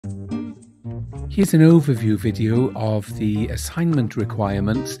Here's an overview video of the assignment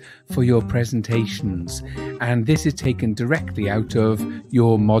requirements for your presentations, and this is taken directly out of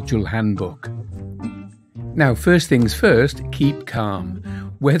your module handbook. Now, first things first, keep calm.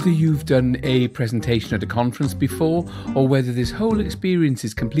 Whether you've done a presentation at a conference before or whether this whole experience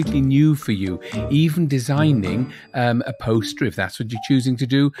is completely new for you, even designing a poster, if that's what you're choosing to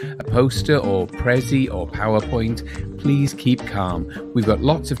do, a poster or Prezi or PowerPoint, please keep calm. We've got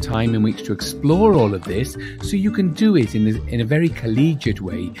lots of time in which to explore all of this, so you can do it in a very collegiate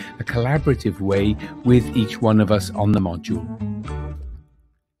way, a collaborative way with each one of us on the module.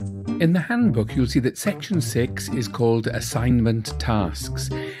 In the handbook, you'll see that section 6 is called Assignment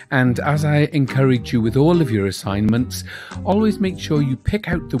Tasks. And as I encourage you with all of your assignments, always make sure you pick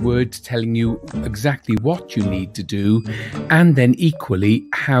out the words telling you exactly what you need to do, and then equally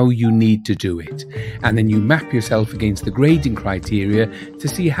how you need to do it. And then you map yourself against the grading criteria to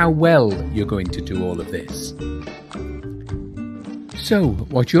see how well you're going to do all of this. So,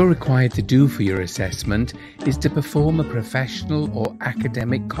 what you're required to do for your assessment is to perform a professional or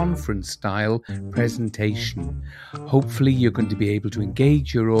academic conference-style presentation. Hopefully, you're going to be able to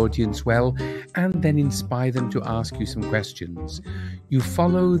engage your audience well and then inspire them to ask you some questions. You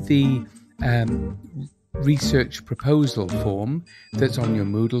follow the research proposal form that's on your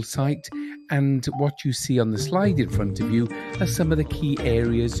Moodle site, and what you see on the slide in front of you are some of the key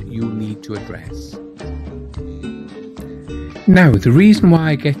areas you'll need to address. Now, the reason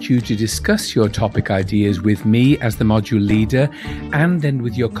why I get you to discuss your topic ideas with me as the module leader and then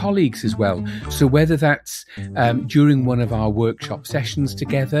with your colleagues as well, so whether that's during one of our workshop sessions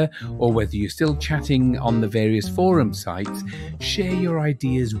together or whether you're still chatting on the various forum sites, share your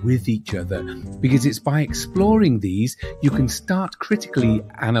ideas with each other, because it's by exploring these you can start critically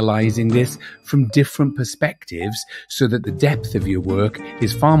analysing this from different perspectives so that the depth of your work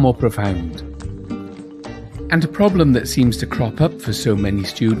is far more profound. And a problem that seems to crop up for so many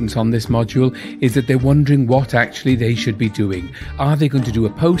students on this module is that they're wondering what actually they should be doing. Are they going to do a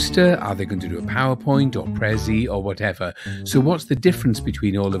poster? Are they going to do a PowerPoint or Prezi or whatever? So what's the difference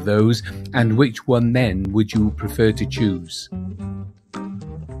between all of those, and which one then would you prefer to choose?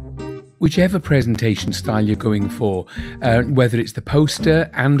 Whichever presentation style you're going for, whether it's the poster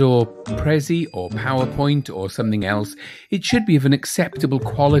and or Prezi or PowerPoint or something else, it should be of an acceptable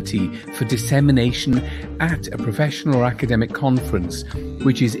quality for dissemination at a professional or academic conference,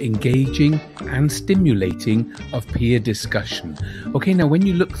 which is engaging and stimulating of peer discussion. Okay, now when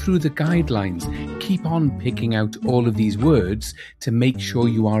you look through the guidelines, keep on picking out all of these words to make sure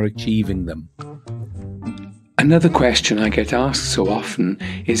you are achieving them. Another question I get asked so often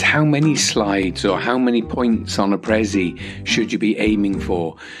is how many slides or how many points on a Prezi should you be aiming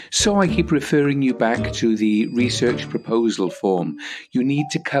for? So I keep referring you back to the research proposal form. You need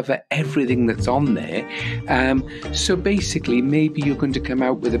to cover everything that's on there. So basically, maybe you're going to come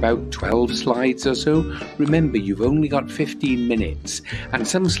out with about 12 slides or so. Remember, you've only got 15 minutes, and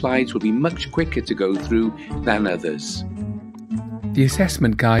some slides will be much quicker to go through than others. The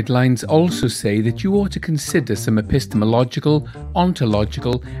assessment guidelines also say that you ought to consider some epistemological,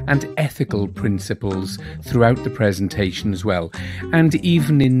 ontological and ethical principles throughout the presentation as well. And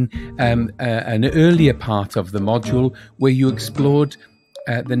even in an earlier part of the module where you explored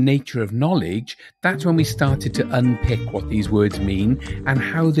the nature of knowledge, that's when we started to unpick what these words mean and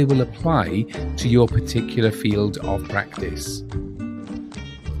how they will apply to your particular field of practice.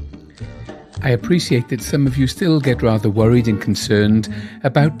 I appreciate that some of you still get rather worried and concerned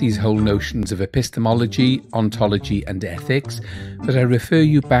about these whole notions of epistemology, ontology and ethics, but I refer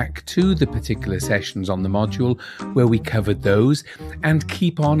you back to the particular sessions on the module where we covered those, and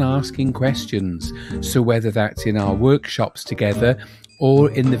keep on asking questions. So whether that's in our workshops together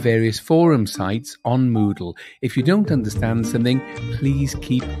or in the various forum sites on Moodle, if you don't understand something, please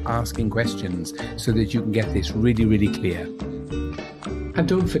keep asking questions so that you can get this really, really clear. And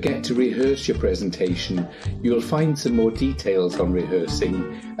don't forget to rehearse your presentation. You'll find some more details on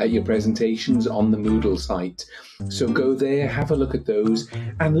rehearsing your presentations on the Moodle site. So go there, have a look at those,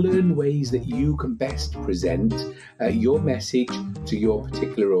 and learn ways that you can best present your message to your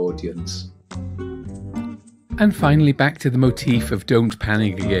particular audience. And finally, back to the motif of don't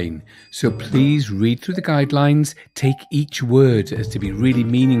panic again. So please read through the guidelines, take each word as to be really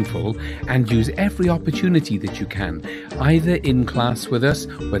meaningful, and use every opportunity that you can, either in class with us,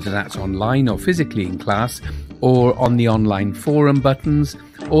 whether that's online or physically in class, or on the online forum buttons,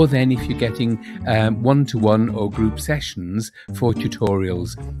 or then if you're getting one-to-one or group sessions for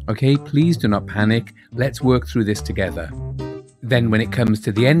tutorials. Okay, please do not panic. Let's work through this together. Then when it comes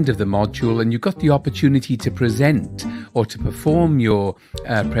to the end of the module and you've got the opportunity to present or to perform your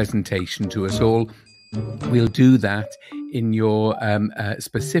presentation to us all, we'll do that in your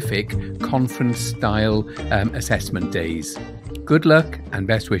specific conference-style assessment days. Good luck and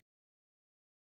best wishes.